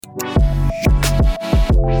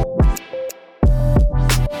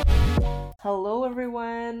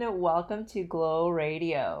welcome to Glow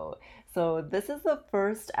Radio. So, this is the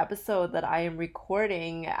first episode that I am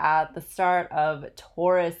recording at the start of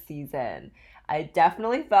Taurus season. I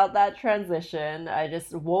definitely felt that transition. I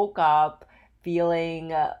just woke up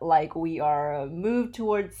feeling like we are moved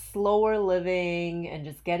towards slower living and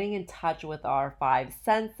just getting in touch with our five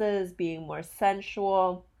senses, being more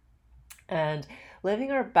sensual and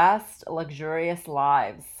living our best luxurious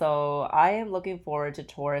lives. So I am looking forward to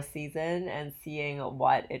Taurus season and seeing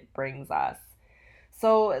what it brings us.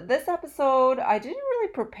 So this episode, I didn't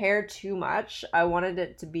really prepare too much. I wanted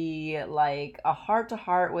it to be like a heart to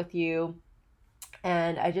heart with you,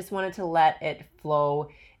 and I just wanted to let it flow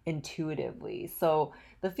intuitively. So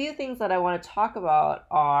the few things that I want to talk about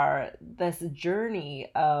are this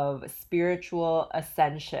journey of spiritual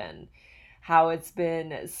ascension, how it's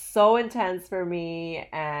been so intense for me.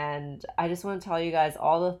 And I just want to tell you guys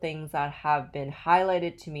all the things that have been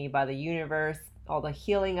highlighted to me by the universe, all the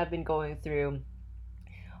healing I've been going through,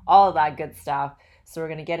 all of that good stuff. So we're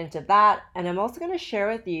going to get into that. And I'm also going to share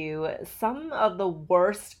with you some of the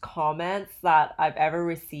worst comments that I've ever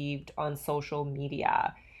received on social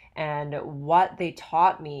media and what they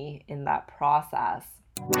taught me in that process.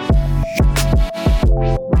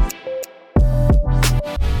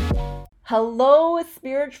 Hello,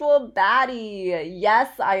 spiritual baddie.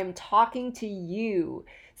 Yes, I am talking to you.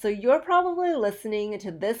 So you're probably listening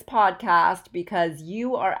to this podcast because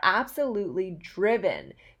you are absolutely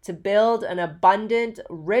driven to build an abundant,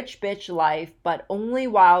 rich bitch life, but only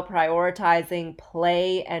while prioritizing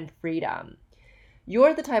play and freedom.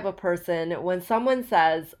 You're the type of person when someone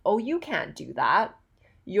says, "Oh, you can't do that,"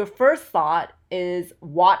 your first thought is,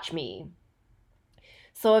 "Watch me."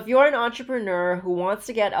 So if you're an entrepreneur who wants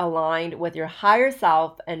to get aligned with your higher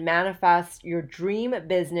self and manifest your dream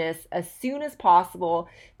business as soon as possible,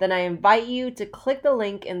 then I invite you to click the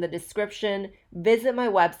link in the description, visit my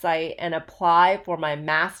website, and apply for my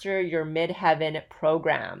Master Your Midheaven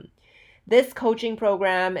program. This coaching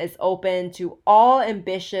program is open to all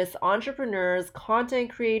ambitious entrepreneurs,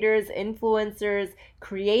 content creators, influencers,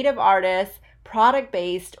 creative artists,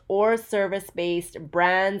 product-based or service-based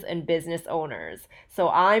brands and business owners. So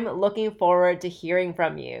I'm looking forward to hearing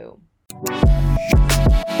from you.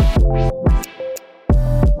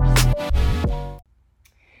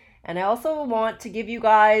 And I also want to give you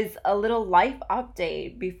guys a little life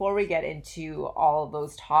update before we get into all of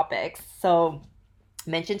those topics. So I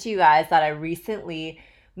mentioned to you guys that I recently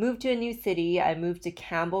moved to a new city. I moved to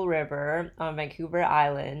Campbell River on Vancouver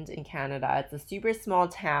Island in Canada. It's a super small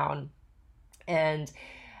town. And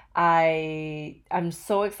I'm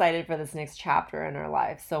so excited for this next chapter in our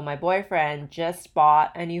life. So my boyfriend just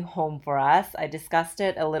bought a new home for us. I discussed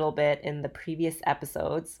it a little bit in the previous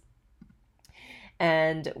episodes.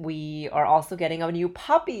 And we are also getting a new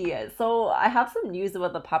puppy. So I have some news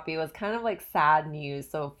about the puppy. It was kind of like sad news.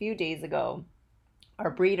 So a few days ago,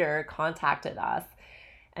 our breeder contacted us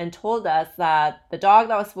and told us that the dog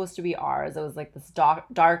that was supposed to be ours, it was like this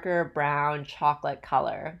darker brown chocolate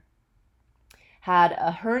color, had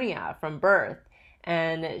a hernia from birth,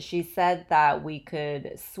 and she said that we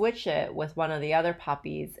could switch it with one of the other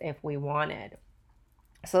puppies if we wanted.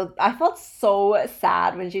 So I felt so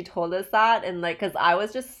sad when she told us that, and like, because I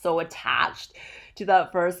was just so attached to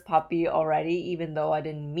that first puppy already, even though I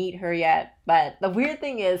didn't meet her yet. But the weird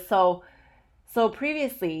thing is, so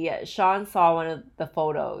previously Sean saw one of the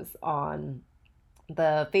photos on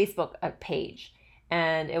the Facebook page,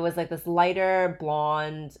 and it was like this lighter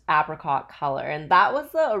blonde apricot color, and that was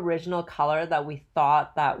the original color that we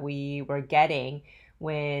thought that we were getting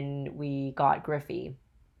when we got Griffey.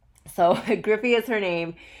 So Griffey is her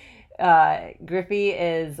name. Griffey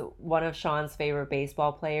is one of Sean's favorite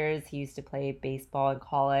baseball players. He used to play baseball in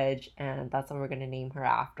college, and that's what we're going to name her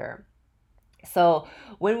after. So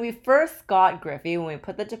when we first got Griffey, when we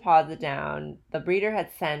put the deposit down, the breeder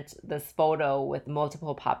had sent this photo with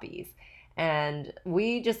multiple puppies. And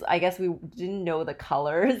I guess we didn't know the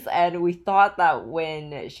colors. And we thought that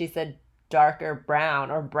when she said darker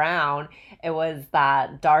brown or brown, it was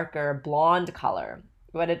that darker blonde color.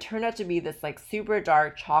 But it turned out to be this like super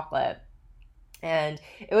dark chocolate. And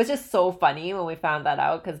it was just so funny when we found that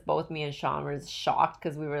out, because both me and Sean were shocked,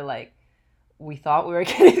 because we were like, we thought we were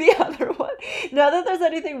getting the other one. Not that there's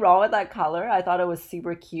anything wrong with that color. I thought it was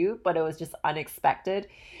super cute, but it was just unexpected.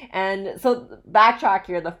 And so backtrack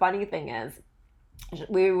here, the funny thing is,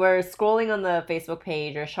 we were scrolling on the Facebook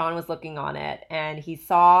page, or Sean was looking on it, and he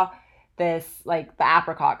saw this, like the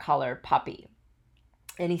apricot color puppy.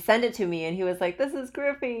 And he sent it to me, and he was like, "This is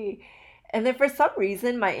Griffey." And then for some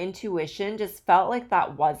reason, my intuition just felt like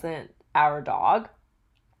that wasn't our dog.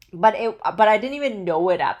 but I didn't even know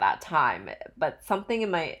it at that time. But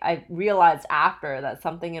I realized after that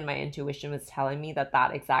something in my intuition was telling me that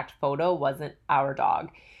that exact photo wasn't our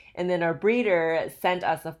dog. And then our breeder sent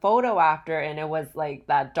us a photo after, and it was like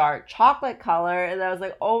that dark chocolate color. And I was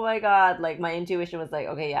like, oh my God, like my intuition was like,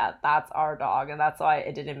 okay, yeah, that's our dog. And that's why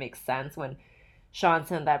it didn't make sense when Sean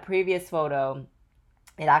sent that previous photo.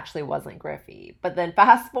 It actually wasn't Griffey. But then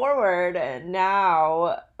fast forward, and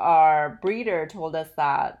now our breeder told us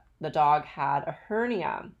that the dog had a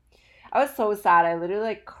hernia. I was so sad. I literally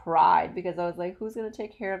like cried because I was like, who's gonna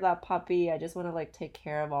take care of that puppy? I just want to like take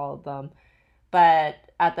care of all of them. But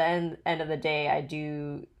at the end of the day, I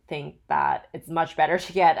do think that it's much better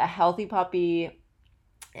to get a healthy puppy,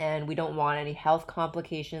 and we don't want any health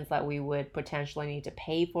complications that we would potentially need to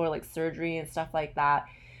pay for, like surgery and stuff like that.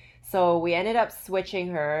 So we ended up switching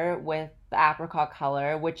her with the apricot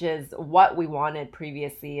color, which is what we wanted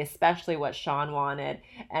previously, especially what Sean wanted.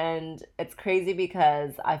 And it's crazy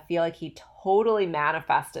because I feel like he totally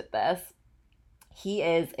manifested this. He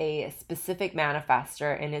is a specific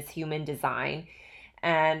manifester in his human design.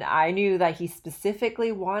 And I knew that he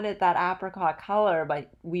specifically wanted that apricot color,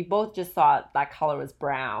 but we both just thought that color was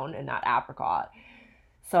brown and not apricot.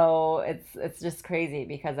 So it's just crazy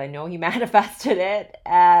because I know he manifested it,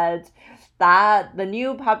 and that the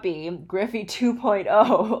new puppy, Griffey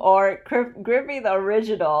 2.0, or Griffey the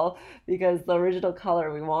original, because the original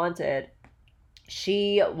color we wanted,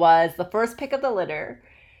 she was the first pick of the litter.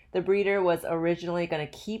 The breeder was originally going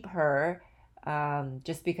to keep her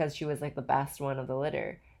just because she was like the best one of the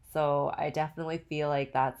litter. So I definitely feel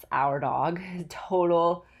like that's our dog.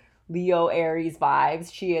 Total Leo Aries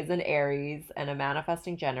vibes. She is an Aries and a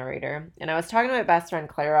manifesting generator. And I was talking to my best friend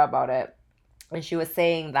Clara about it, and she was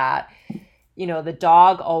saying that, you know, the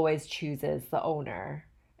dog always chooses the owner,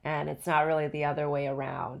 and it's not really the other way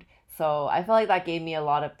around. So I feel like that gave me a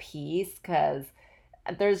lot of peace because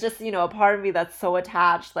there's just, you know, a part of me that's so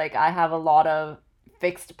attached. Like I have a lot of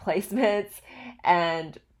fixed placements,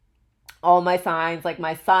 and all my signs, like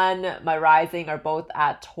my sun, my rising, are both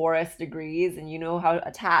at Taurus degrees, and you know how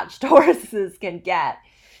attached Tauruses can get.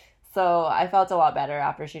 So I felt a lot better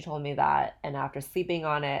after she told me that, and after sleeping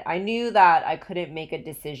on it. I knew that I couldn't make a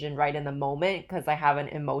decision right in the moment because I have an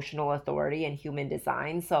emotional authority in human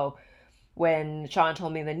design. So when Sean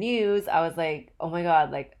told me the news, I was like, oh my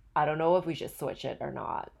God, like I don't know if we should switch it or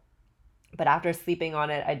not. But after sleeping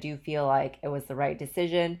on it, I do feel like it was the right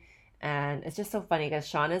decision. And it's just so funny because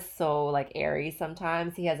Sean is so like Aries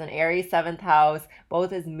sometimes. He has an Aries seventh house. Both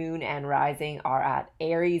his moon and rising are at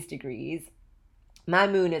Aries degrees. My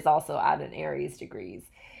moon is also at an Aries degrees.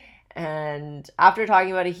 And after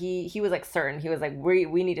talking about it, he was like certain. He was like, we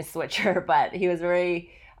need to switch her. But he was very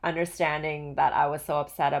understanding that I was so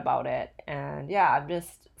upset about it. And yeah, I'm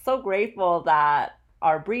just so grateful that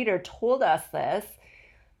our breeder told us this,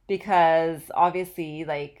 because obviously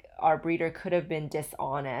like our breeder could have been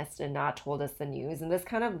dishonest and not told us the news. And this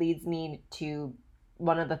kind of leads me to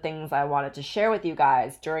one of the things I wanted to share with you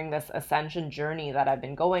guys during this ascension journey that I've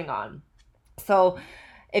been going on. So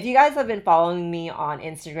if you guys have been following me on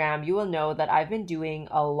Instagram, you will know that I've been doing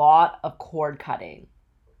a lot of cord cutting.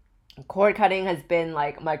 Cord cutting has been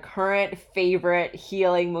like my current favorite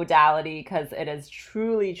healing modality because it has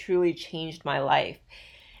truly, truly changed my life.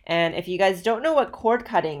 And if you guys don't know what cord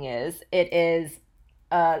cutting is, it is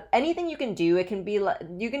anything you can do. It can be,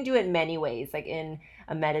 you can do it in many ways, like in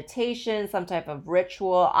a meditation, some type of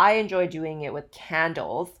ritual. I enjoy doing it with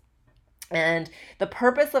candles. And the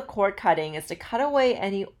purpose of cord cutting is to cut away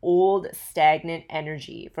any old stagnant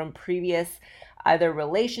energy from previous either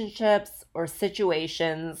relationships or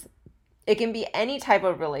situations. It can be any type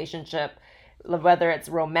of relationship, whether it's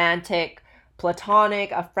romantic,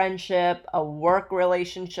 platonic, a friendship, a work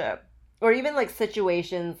relationship, or even like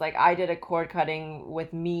situations. Like I did a cord cutting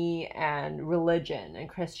with me and religion and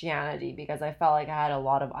Christianity because I felt like I had a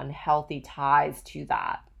lot of unhealthy ties to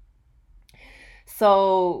that.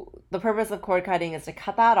 So the purpose of cord cutting is to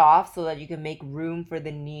cut that off so that you can make room for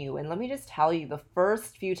the new. And let me just tell you, the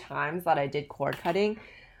first few times that I did cord cutting,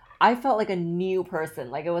 I felt like a new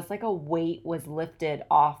person. Like it was like a weight was lifted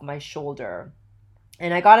off my shoulder.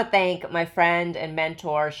 And I got to thank my friend and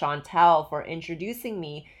mentor, Chantel, for introducing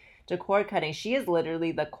me to cord cutting. She is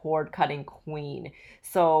literally the cord cutting queen.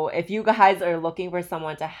 So if you guys are looking for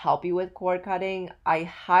someone to help you with cord cutting, I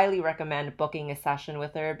highly recommend booking a session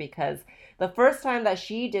with her, because the first time that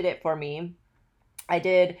she did it for me,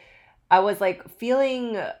 I was like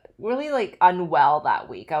feeling really like unwell that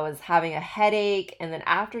week. I was having a headache, and then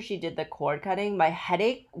after she did the cord cutting, my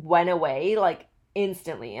headache went away like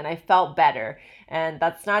instantly, and I felt better. And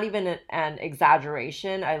that's not even an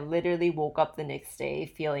exaggeration. I literally woke up the next day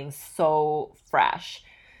feeling so fresh.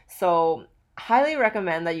 So, highly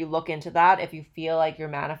recommend that you look into that if you feel like your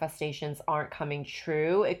manifestations aren't coming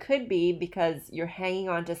true. It could be because you're hanging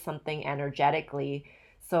on to something energetically.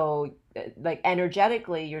 So, like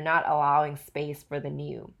energetically, you're not allowing space for the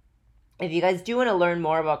new. If you guys do want to learn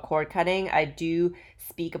more about cord cutting, I do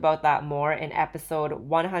speak about that more in episode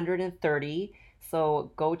 130.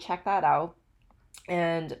 So go check that out.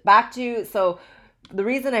 And back to, so the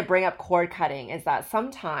reason I bring up cord cutting is that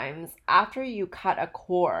sometimes after you cut a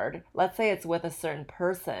cord, let's say it's with a certain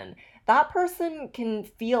person, that person can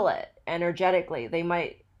feel it energetically. They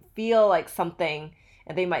might feel like something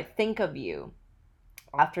and they might think of you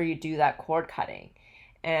after you do that cord cutting.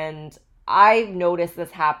 And I've noticed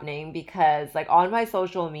this happening because, like, on my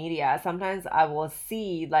social media, sometimes I will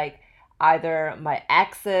see, like, either my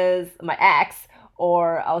ex,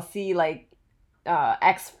 or I'll see, like,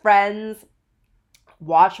 ex friends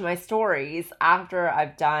watch my stories after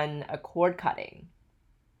I've done a cord cutting.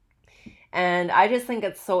 And I just think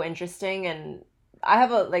it's so interesting. And I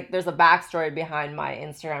have there's a backstory behind my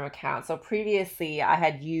Instagram account. So previously, I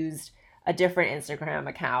had used a different Instagram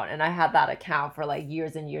account, and I had that account for like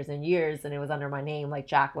years and years and years, and it was under my name, like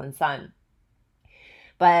Jacqueline Sun.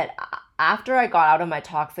 But after I got out of my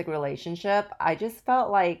toxic relationship, I just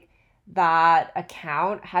felt like that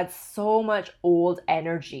account had so much old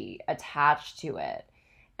energy attached to it.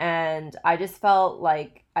 And I just felt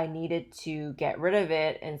like I needed to get rid of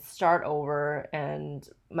it and start over. And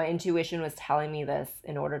my intuition was telling me this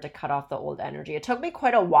in order to cut off the old energy. It took me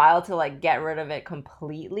quite a while to like get rid of it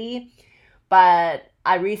completely. But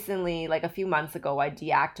I recently, like a few months ago, I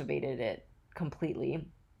deactivated it completely,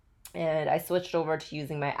 and I switched over to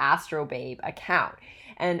using my Astro Babe account.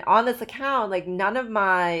 And on this account, like none of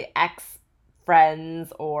my ex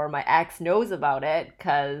friends or my ex knows about it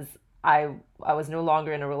because I was no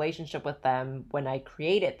longer in a relationship with them when I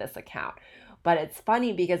created this account. But it's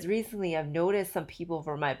funny because recently I've noticed some people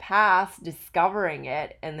from my past discovering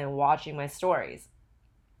it and then watching my stories.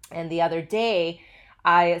 And the other day,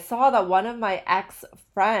 I saw that one of my ex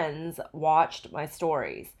friends watched my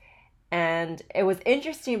stories. And it was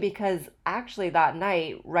interesting because actually that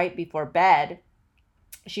night, right before bed,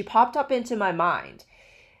 she popped up into my mind.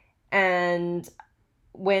 And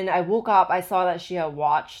when I woke up, I saw that she had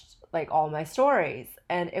watched like all my stories.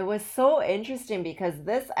 And it was so interesting because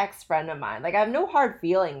this ex friend of mine, like I have no hard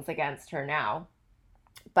feelings against her now.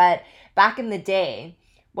 But back in the day,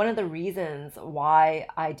 one of the reasons why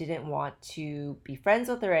I didn't want to be friends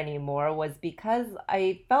with her anymore was because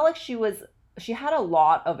I felt like she had a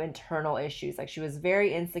lot of internal issues. Like she was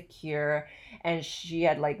very insecure, and she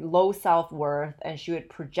had like low self-worth, and she would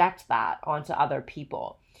project that onto other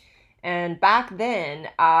people. And back then,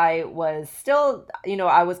 I was still,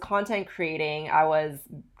 I was content creating. I was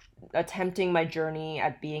attempting my journey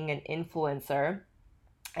at being an influencer.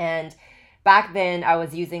 And back then I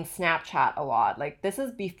was using Snapchat a lot. Like this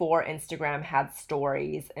is before Instagram had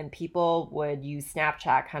stories, and people would use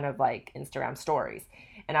Snapchat kind of like Instagram stories.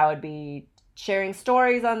 And I would be sharing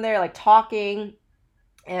stories on there, like talking.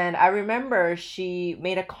 And I remember she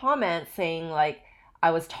made a comment saying like I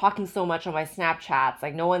was talking so much on my Snapchats,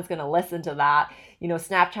 like no one's going to listen to that.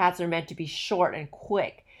 Snapchats are meant to be short and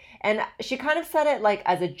quick. And she kind of said it like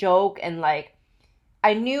as a joke, and like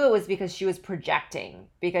I knew it was because she was projecting,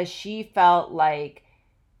 because she felt like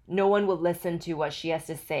no one would listen to what she has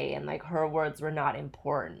to say and like her words were not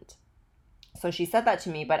important. So she said that to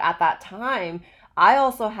me, but at that time, I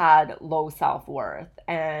also had low self-worth,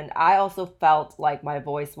 and I also felt like my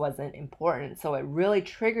voice wasn't important. So it really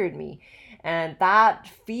triggered me. And that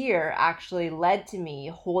fear actually led to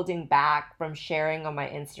me holding back from sharing on my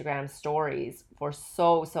Instagram stories for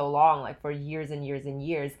so long, like for years and years and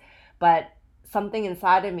years. But something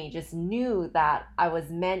inside of me just knew that I was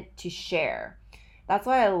meant to share. That's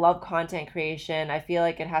why I love content creation. I feel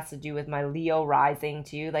like it has to do with my Leo rising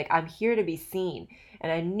too. Like I'm here to be seen.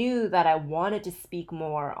 And I knew that I wanted to speak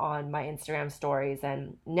more on my Instagram stories.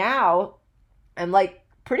 And now I'm like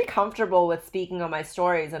pretty comfortable with speaking on my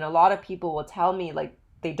stories. And a lot of people will tell me like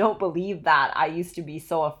they don't believe that I used to be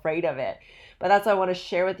so afraid of it. But that's why I want to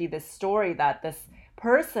share with you this story, that this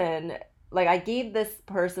person, like I gave this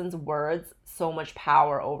person's words so much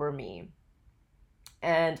power over me.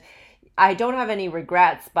 And I don't have any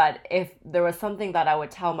regrets, but if there was something that I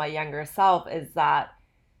would tell my younger self is that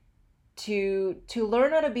to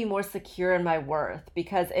learn how to be more secure in my worth,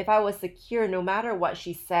 because if I was secure, no matter what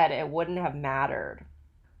she said, it wouldn't have mattered.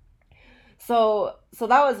 So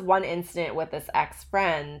that was one incident with this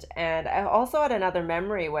ex-friend, and I also had another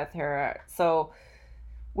memory with her. So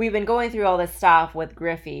we've been going through all this stuff with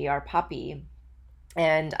Griffey, our puppy,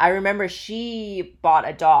 and I remember she bought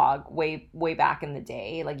a dog way back in the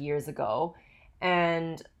day, like years ago,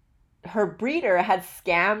 and her breeder had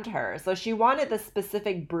scammed her. So she wanted this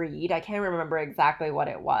specific breed. I can't remember exactly what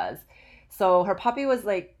it was. So her puppy was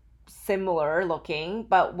like similar looking,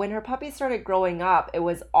 but when her puppy started growing up, it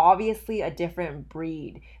was obviously a different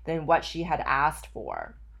breed than what she had asked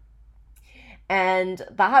for. And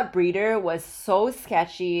that breeder was so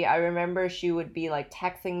sketchy. I remember she would be like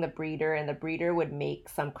texting the breeder, and the breeder would make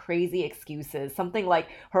some crazy excuses. Something like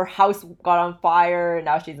her house got on fire, and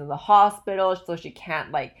now she's in the hospital, so she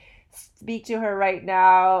can't like speak to her right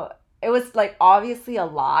now. It was like obviously a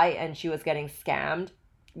lie, and she was getting scammed.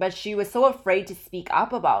 But she was so afraid to speak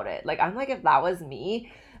up about it. Like, I'm like, if that was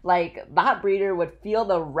me, like that breeder would feel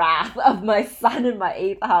the wrath of my son in my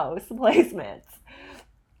eighth house placements.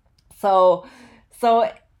 So, so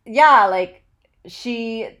yeah, like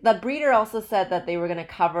the breeder also said that they were going to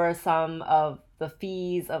cover some of the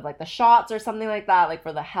fees of like the shots or something like that, like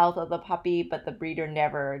for the health of the puppy, but the breeder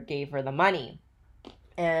never gave her the money.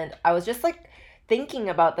 And I was just like thinking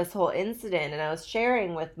about this whole incident, and I was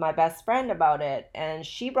sharing with my best friend about it, and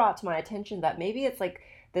she brought to my attention that maybe it's like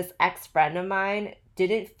this ex-friend of mine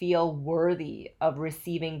didn't feel worthy of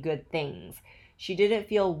receiving good things. She didn't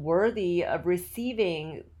feel worthy of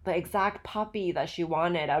receiving the exact puppy that she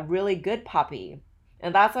wanted, a really good puppy.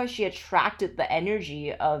 And that's why she attracted the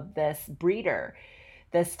energy of this breeder,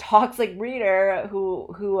 this toxic breeder who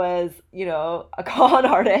was, a con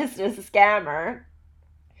artist, a scammer.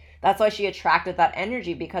 That's why she attracted that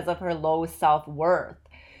energy, because of her low self-worth.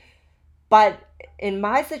 But in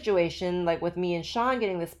my situation, like with me and Sean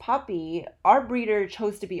getting this puppy, our breeder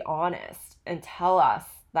chose to be honest and tell us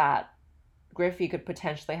that Griffey could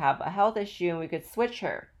potentially have a health issue and we could switch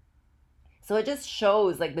her. So it just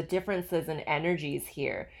shows like the differences in energies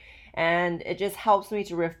here. And it just helps me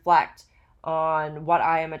to reflect on what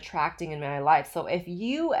I am attracting in my life. So if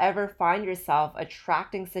you ever find yourself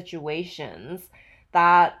attracting situations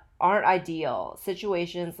that aren't ideal,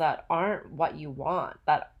 situations that aren't what you want,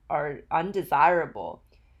 that are undesirable,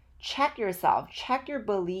 check yourself, check your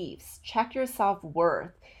beliefs, check your self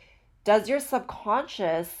worth. Does your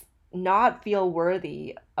subconscious not feel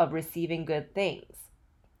worthy of receiving good things?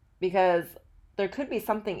 Because there could be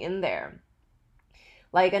something in there.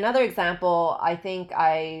 Like another example, I think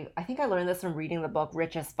I learned this from reading the book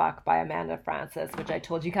Rich as Fuck by Amanda Frances, which I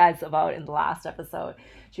told you guys about in the last episode.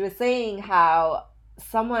 She was saying how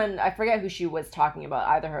someone, I forget who she was talking about,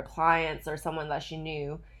 either her clients or someone that she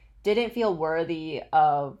knew, didn't feel worthy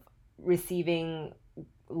of receiving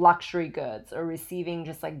luxury goods or receiving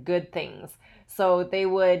just like good things. So they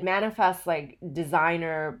would manifest like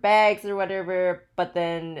designer bags or whatever, but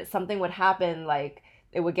then something would happen, like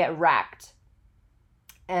it would get wrecked.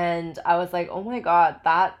 And I was like, oh my God,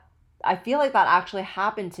 that, I feel like that actually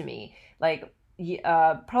happened to me. Like,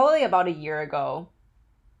 probably about a year ago,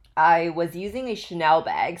 I was using a Chanel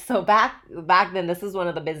bag. So back then, this is one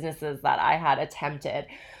of the businesses that I had attempted.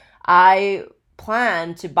 I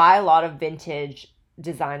planned to buy a lot of vintage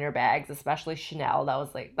designer bags, especially Chanel.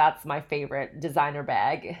 That's my favorite designer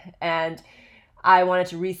bag. And I wanted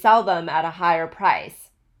to resell them at a higher price.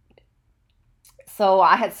 So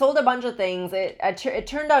I had sold a bunch of things. It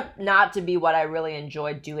turned out not to be what I really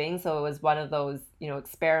enjoyed doing. So it was one of those,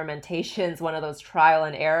 experimentations, one of those trial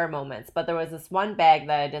and error moments. But there was this one bag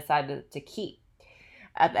that I decided to keep.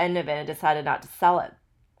 At the end of it, I decided not to sell it.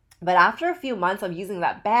 But after a few months of using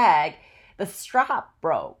that bag, the strap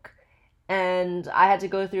broke. And I had to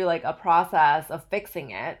go through like a process of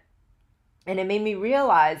fixing it. And it made me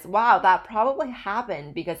realize, wow, that probably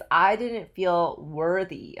happened because I didn't feel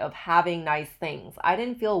worthy of having nice things. I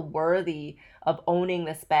didn't feel worthy of owning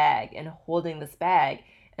this bag and holding this bag.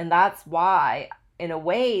 And that's why, in a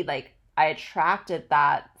way, like I attracted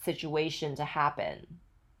that situation to happen.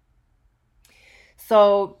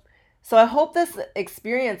 So so I hope this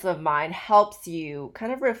experience of mine helps you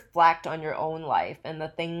kind of reflect on your own life and the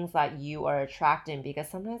things that you are attracting, because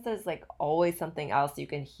sometimes there's like always something else you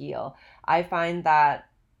can heal. I find that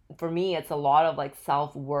for me it's a lot of like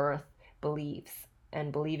self-worth beliefs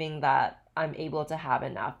and believing that I'm able to have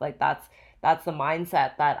enough. Like that's the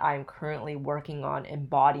mindset that I'm currently working on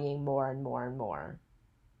embodying more and more and more.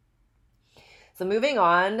 So moving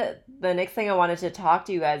on, the next thing I wanted to talk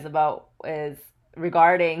to you guys about is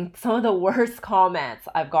regarding some of the worst comments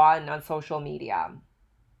I've gotten on social media.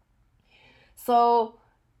 So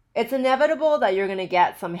It's inevitable that you're going to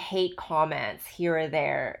get some hate comments here or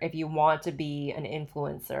there if you want to be an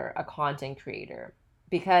influencer, a content creator,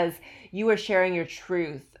 because you are sharing your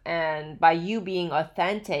truth. And by you being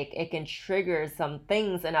authentic, it can trigger some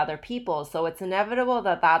things in other people. So it's inevitable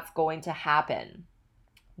that that's going to happen.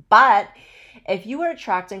 But if you are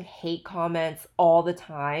attracting hate comments all the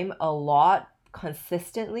time, a lot,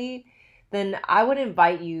 consistently, then I would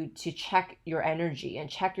invite you to check your energy and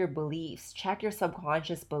check your beliefs, check your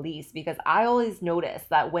subconscious beliefs, because I always notice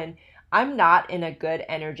that when I'm not in a good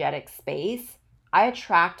energetic space, I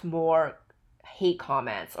attract more hate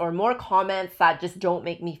comments or more comments that just don't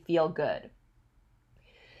make me feel good.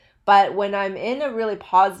 But when I'm in a really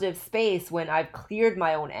positive space, when I've cleared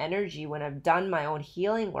my own energy, when I've done my own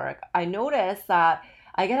healing work, I notice that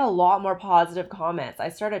I get a lot more positive comments. I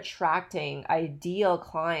start attracting ideal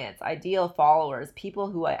clients, ideal followers,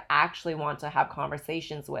 people who I actually want to have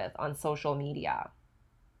conversations with on social media.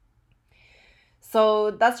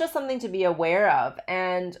 So that's just something to be aware of.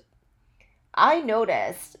 And I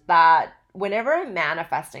noticed that whenever I'm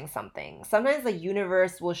manifesting something, sometimes the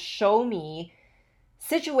universe will show me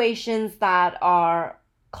situations that are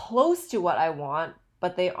close to what I want,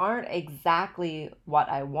 but they aren't exactly what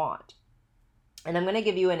I want. And I'm going to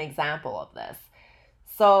give you an example of this.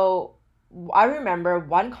 So I remember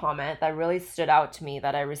one comment that really stood out to me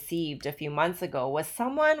that I received a few months ago was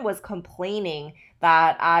someone was complaining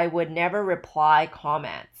that I would never reply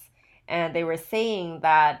comments. And they were saying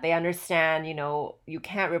that they understand, you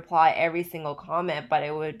can't reply every single comment, but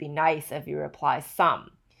it would be nice if you reply some.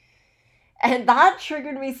 And that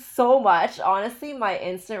triggered me so much. Honestly, my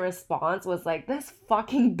instant response was like, this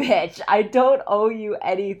fucking bitch, I don't owe you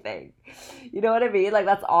anything. You know what I mean? Like,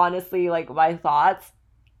 that's honestly like my thoughts.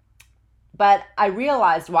 But I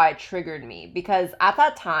realized why it triggered me, because at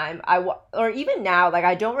that time, or even now, like,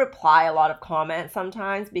 I don't reply a lot of comments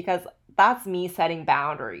sometimes because that's me setting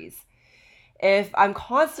boundaries. If I'm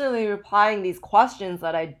constantly replying these questions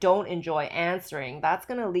that I don't enjoy answering, that's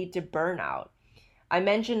going to lead to burnout. I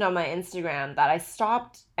mentioned on my Instagram that I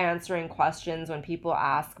stopped answering questions when people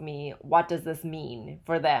ask me, what does this mean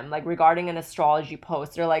for them? Like regarding an astrology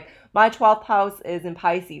post, they're like, my 12th house is in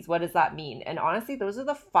Pisces. What does that mean? And honestly, those are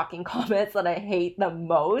the fucking comments that I hate the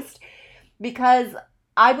most, because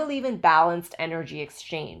I believe in balanced energy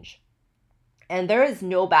exchange. And there is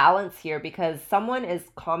no balance here because someone is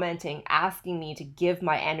commenting, asking me to give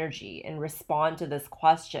my energy and respond to this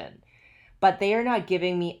question, but they are not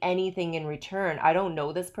giving me anything in return. I don't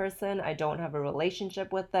know this person. I don't have a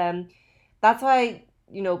relationship with them. That's why,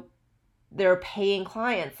 they're paying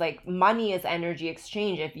clients. Like, money is energy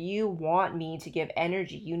exchange. If you want me to give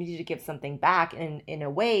energy, you need to give something back in a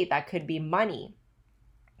way that could be money.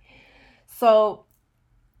 So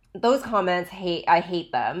those comments, I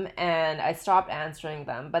hate them, and I stopped answering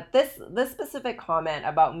them. But this specific comment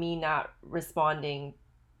about me not responding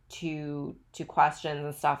to questions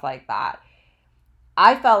and stuff like that,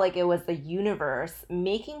 I felt like it was the universe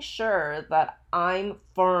making sure that I'm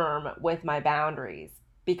firm with my boundaries,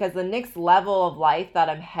 because the next level of life that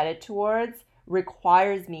I'm headed towards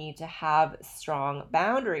requires me to have strong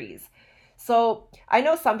boundaries. So I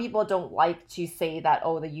know some people don't like to say that,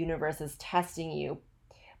 oh, the universe is testing you,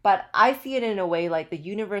 but I see it in a way like the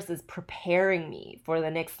universe is preparing me for the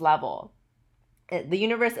next level. The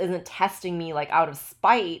universe isn't testing me like out of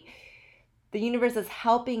spite. The universe is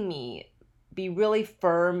helping me be really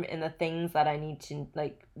firm in the things that I need to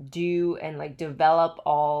like do, and like develop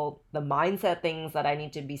all the mindset things that I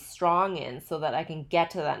need to be strong in so that I can get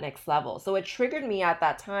to that next level. So it triggered me at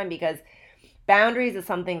that time because boundaries is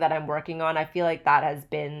something that I'm working on. I feel like that has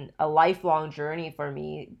been a lifelong journey for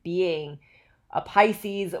me, being a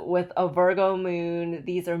Pisces with a Virgo moon.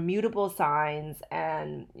 These are mutable signs,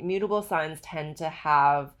 and mutable signs tend to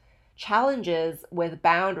have challenges with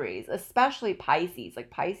boundaries, especially Pisces. Like,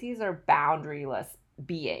 Pisces are boundaryless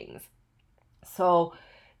beings. So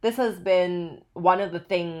this has been one of the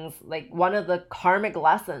things, like one of the karmic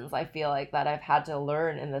lessons I feel like that I've had to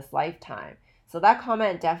learn in this lifetime. So that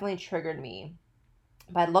comment definitely triggered me.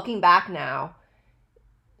 But looking back now,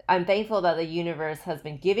 I'm thankful that the universe has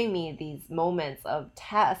been giving me these moments of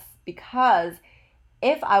tests, because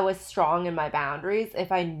if I was strong in my boundaries,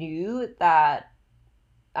 if I knew that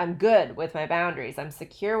I'm good with my boundaries, I'm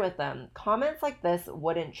secure with them, comments like this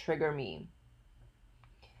wouldn't trigger me.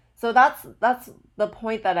 So that's the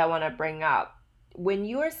point that I want to bring up. When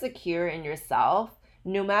you are secure in yourself,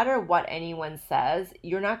 no matter what anyone says,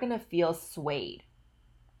 you're not going to feel swayed.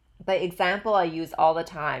 The example I use all the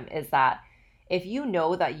time is that if you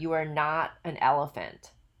know that you are not an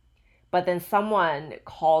elephant, but then someone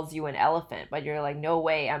calls you an elephant, but you're like, no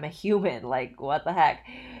way, I'm a human. Like, what the heck?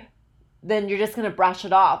 Then you're just gonna brush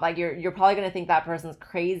it off. Like you're probably gonna think that person's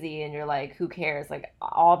crazy, and you're like, who cares? Like,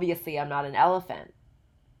 obviously I'm not an elephant.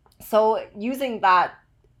 So using that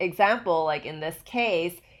example, like in this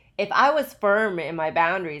case, if I was firm in my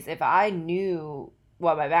boundaries, if I knew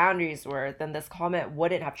what my boundaries were, then this comment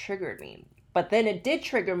wouldn't have triggered me. But then it did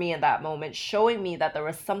trigger me in that moment, showing me that there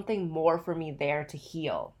was something more for me there to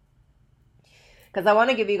heal. Because I want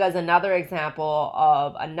to give you guys another example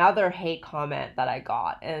of another hate comment that I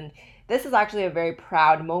got. And this is actually a very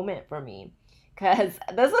proud moment for me. Because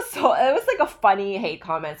it was like a funny hate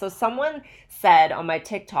comment. So someone said on my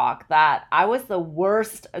TikTok that I was the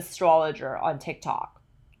worst astrologer on TikTok.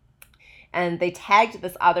 And they tagged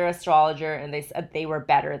this other astrologer and they said they were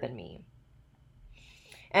better than me.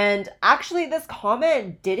 And actually, this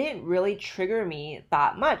comment didn't really trigger me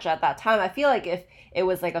that much at that time. I feel like if it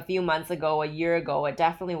was like a few months ago, a year ago, it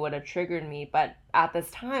definitely would have triggered me. But at this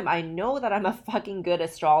time, I know that I'm a fucking good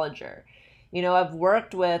astrologer. You know, I've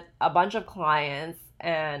worked with a bunch of clients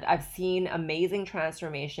and I've seen amazing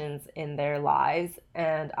transformations in their lives.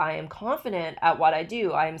 And I am confident at what I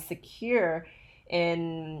do. I am secure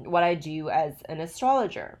in what I do as an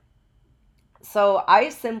astrologer. So I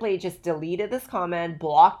simply just deleted this comment,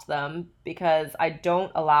 blocked them because I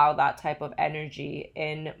don't allow that type of energy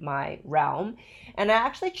in my realm. And I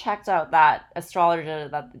actually checked out that astrologer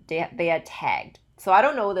that they had tagged. So I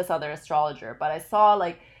don't know this other astrologer, but I saw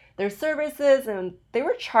like their services and they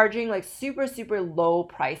were charging like super, super low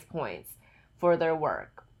price points for their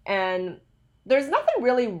work. And there's nothing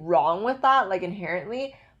really wrong with that, like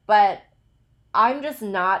inherently, but I'm just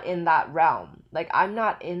not in that realm. Like, I'm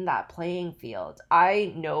not in that playing field.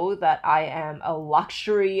 I know that I am a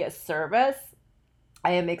luxury service.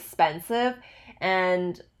 I am expensive.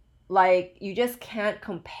 And, like, you just can't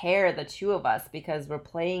compare the two of us because we're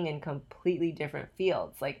playing in completely different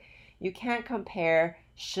fields. Like, you can't compare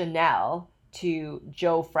Chanel to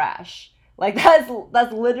Joe Fresh. Like,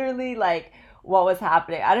 that's literally, like, what was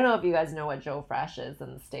happening. I don't know if you guys know what Joe Fresh is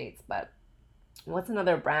in the States, but what's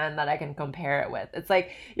another brand that I can compare it with? It's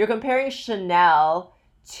like you're comparing Chanel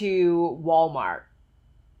to Walmart,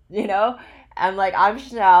 you know? I'm like, I'm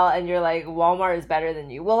Chanel, and you're like, Walmart is better than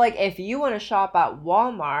you. Well, like, if you want to shop at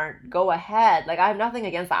Walmart, go ahead. Like, I have nothing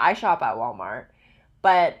against that. I shop at Walmart,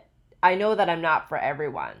 but I know that I'm not for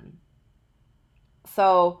everyone.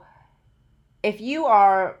 So if you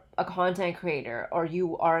are a content creator or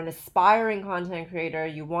you are an aspiring content creator,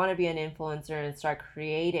 you want to be an influencer and start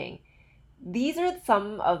creating, these are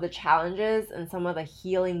some of the challenges and some of the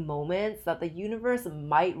healing moments that the universe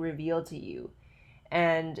might reveal to you.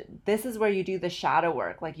 And this is where you do the shadow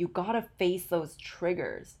work. Like, you gotta face those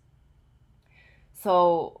triggers.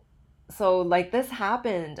 So like, this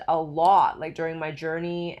happened a lot, like, during my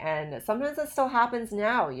journey, and sometimes it still happens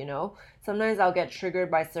now, you know? Sometimes I'll get triggered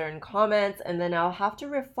by certain comments, and then I'll have to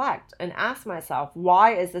reflect and ask myself,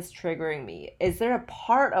 why is this triggering me? Is there a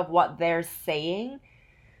part of what they're saying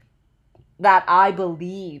that I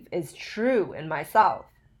believe is true in myself?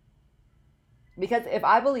 Because if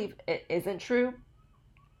I believe it isn't true,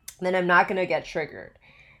 then I'm not going to get triggered.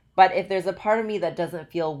 But if there's a part of me that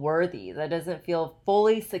doesn't feel worthy, that doesn't feel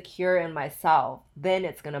fully secure in myself, then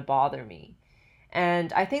it's going to bother me.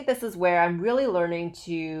 And I think this is where I'm really learning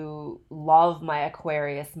to love my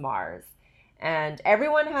Aquarius Mars. And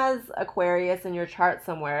everyone has Aquarius in your chart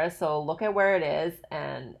somewhere, so look at where it is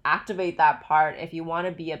and activate that part if you want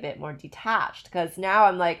to be a bit more detached. Because now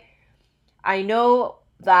I'm like, I know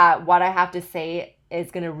that what I have to say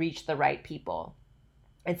is going to reach the right people.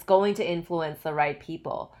 It's going to influence the right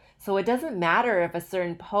people. So it doesn't matter if a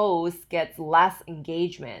certain post gets less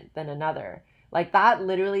engagement than another. Like, that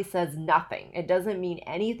literally says nothing. It doesn't mean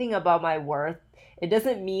anything about my worth. It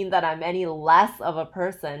doesn't mean that I'm any less of a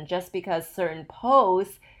person just because certain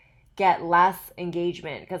posts get less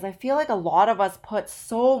engagement. Because I feel like a lot of us put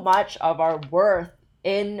so much of our worth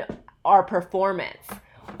in our performance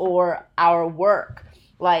or our work.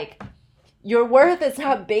 Like, your worth is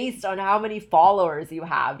not based on how many followers you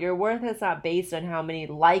have. Your worth is not based on how many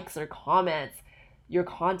likes or comments your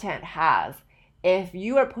content has. If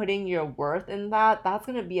you are putting your worth in that, that's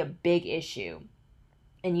going to be a big issue.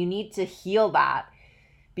 And you need to heal that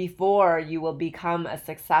before you will become a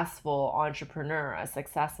successful entrepreneur, a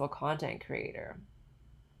successful content creator.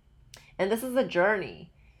 And this is a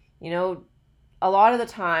journey. You know, a lot of the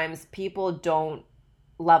times people don't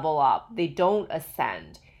level up, they don't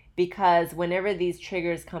ascend, because whenever these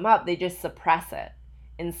triggers come up, they just suppress it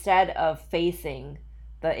instead of facing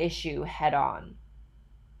the issue head on.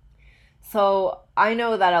 So I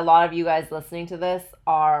know that a lot of you guys listening to this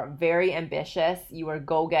are very ambitious. You are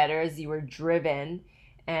go-getters, you are driven,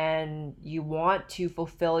 and you want to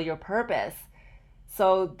fulfill your purpose.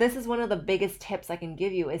 So this is one of the biggest tips I can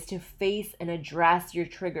give you is to face and address your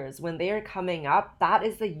triggers. When they are coming up, that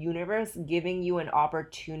is the universe giving you an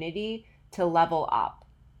opportunity to level up.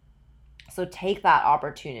 So take that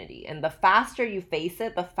opportunity. And the faster you face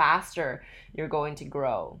it, the faster you're going to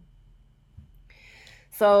grow.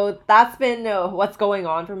 So that's been what's going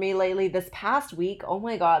on for me lately. This past week, oh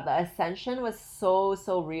my God, the ascension was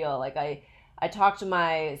so real. Like I talked to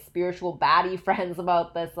my spiritual baddie friends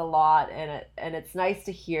about this a lot, and it's nice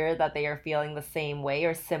to hear that they are feeling the same way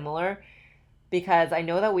or similar, because I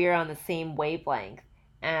know that we are on the same wavelength.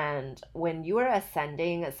 And when you are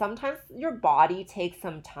ascending, sometimes your body takes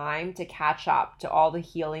some time to catch up to all the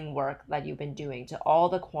healing work that you've been doing, to all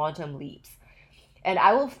the quantum leaps. And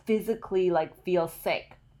I will physically like feel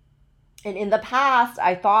sick. And in the past,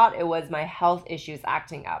 I thought it was my health issues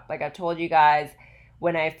acting up. Like I've told you guys,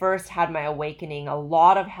 when I first had my awakening, a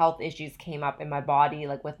lot of health issues came up in my body,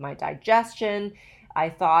 like with my digestion. I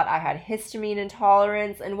thought I had histamine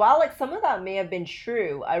intolerance. And while like some of that may have been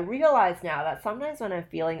true, I realize now that sometimes when I'm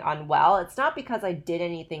feeling unwell, it's not because I did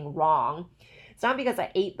anything wrong. It's not because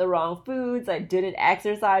I ate the wrong foods, I didn't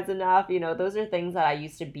exercise enough. Those are things that I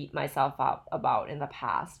used to beat myself up about in the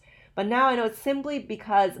past. But now I know it's simply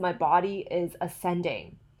because my body is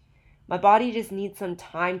ascending. My body just needs some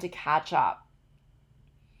time to catch up.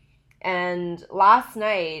 And last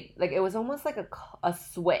night, like it was almost like a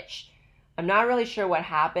switch. I'm not really sure what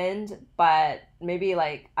happened, but maybe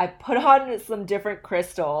like I put on some different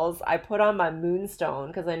crystals. I put on my moonstone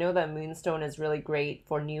because I know that moonstone is really great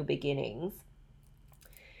for new beginnings.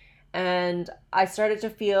 And I started to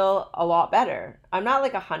feel a lot better. I'm not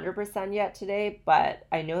like 100% yet today, but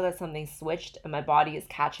I know that something switched and my body is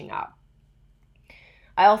catching up.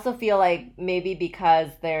 I also feel like maybe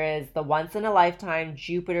because there is the once in a lifetime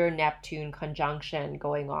Jupiter-Neptune conjunction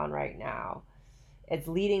going on right now, it's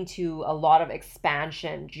leading to a lot of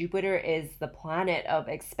expansion. Jupiter is the planet of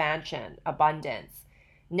expansion, abundance.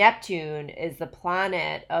 Neptune is the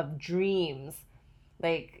planet of dreams,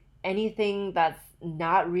 like anything that's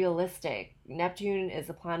not realistic. Neptune is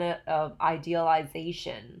a planet of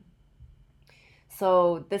idealization.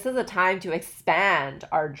 So this is a time to expand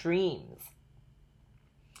our dreams.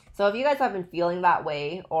 So if you guys have been feeling that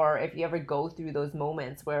way, or if you ever go through those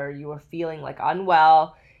moments where you are feeling like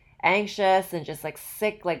unwell, anxious, and just like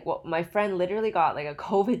sick, like what my friend literally got like a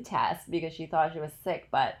COVID test because she thought she was sick,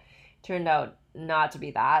 but turned out not to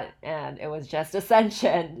be that, and it was just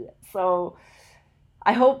ascension. So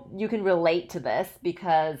I hope you can relate to this,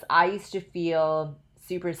 because I used to feel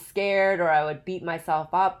super scared, or I would beat myself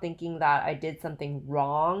up thinking that I did something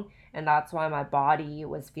wrong and that's why my body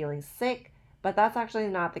was feeling sick. But that's actually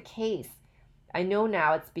not the case. I know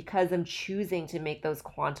now it's because I'm choosing to make those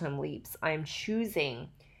quantum leaps. I'm choosing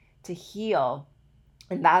to heal.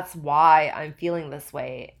 And that's why I'm feeling this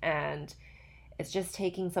way. And it's just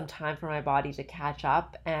taking some time for my body to catch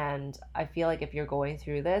up. And I feel like if you're going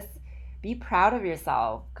through this, be proud of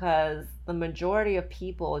yourself, because the majority of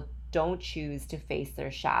people don't choose to face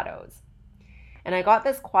their shadows. And I got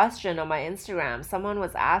this question on my Instagram. Someone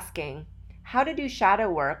was asking how to do shadow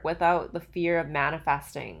work without the fear of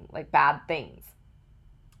manifesting like bad things.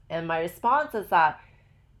 And my response is that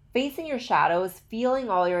facing your shadows, feeling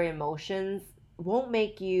all your emotions, won't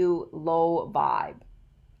make you low vibe.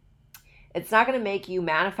 It's not going to make you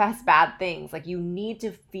manifest bad things. Like, you need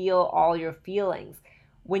to feel all your feelings.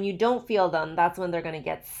 When you don't feel them, that's when they're going to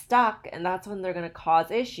get stuck, and that's when they're going to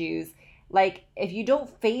cause issues. Like, if you don't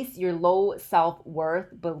face your low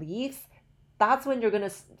self-worth beliefs, that's when you're going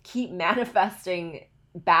to keep manifesting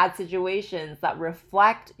bad situations that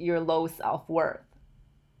reflect your low self-worth.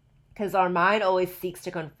 Because our mind always seeks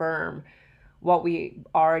to confirm what we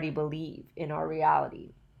already believe in our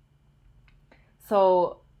reality.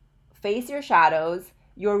 So face your shadows.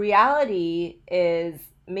 Your reality is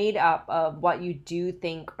made up of what you do,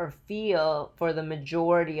 think, or feel for the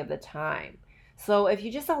majority of the time. So if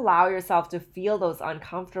you just allow yourself to feel those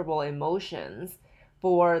uncomfortable emotions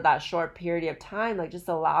for that short period of time, like just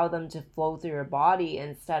allow them to flow through your body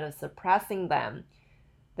instead of suppressing them,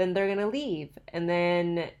 then they're going to leave, and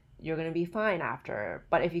then you're going to be fine after.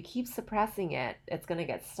 But if you keep suppressing it, it's going to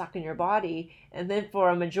get stuck in your body. And then for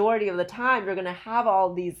a majority of the time, you're going to have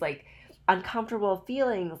all these like uncomfortable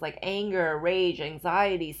feelings like anger, rage,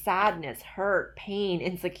 anxiety, sadness, hurt, pain,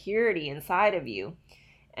 insecurity inside of you.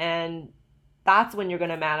 And that's when you're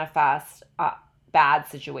going to manifest bad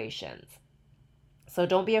situations. So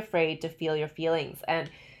don't be afraid to feel your feelings.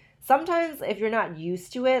 And Sometimes if you're not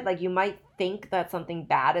used to it, like you might think that something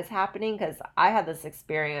bad is happening, because I had this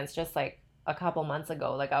experience just like a couple months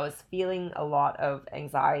ago. Like I was feeling a lot of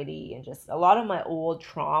anxiety and just a lot of my old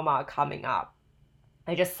trauma coming up.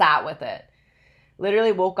 I just sat with it.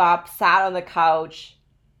 Literally woke up, sat on the couch,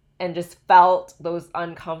 and just felt those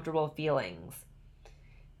uncomfortable feelings.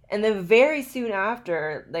 And then very soon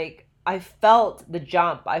after, like I felt the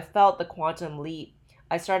jump, I felt the quantum leap.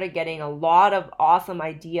 I started getting a lot of awesome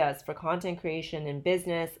ideas for content creation and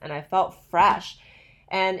business, and I felt fresh.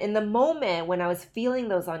 And in the moment when I was feeling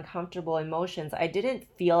those uncomfortable emotions, I didn't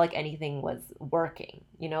feel like anything was working.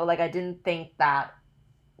 Like I didn't think that,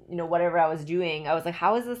 whatever I was doing, I was like,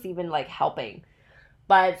 how is this even like helping?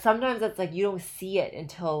 But sometimes it's like you don't see it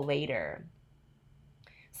until later.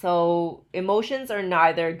 So emotions are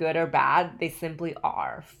neither good or bad, they simply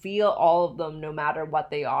are. Feel all of them no matter what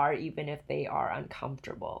they are, even if they are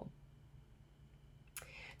uncomfortable.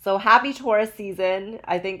 So happy Taurus season.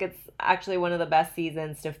 I think it's actually one of the best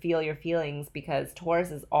seasons to feel your feelings, because Taurus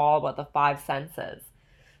is all about the five senses.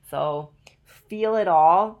 So feel it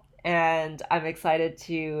all, and I'm excited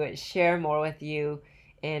to share more with you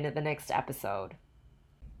in the next episode.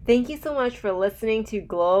 Thank you so much for listening to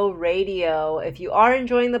Glow Radio. If you are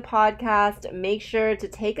enjoying the podcast, make sure to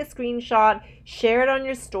take a screenshot, share it on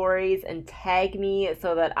your stories, and tag me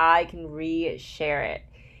so that I can re-share it.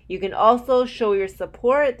 You can also show your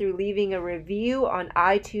support through leaving a review on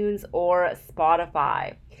iTunes or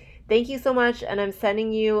Spotify. Thank you so much, and I'm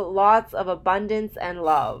sending you lots of abundance and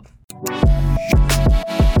love.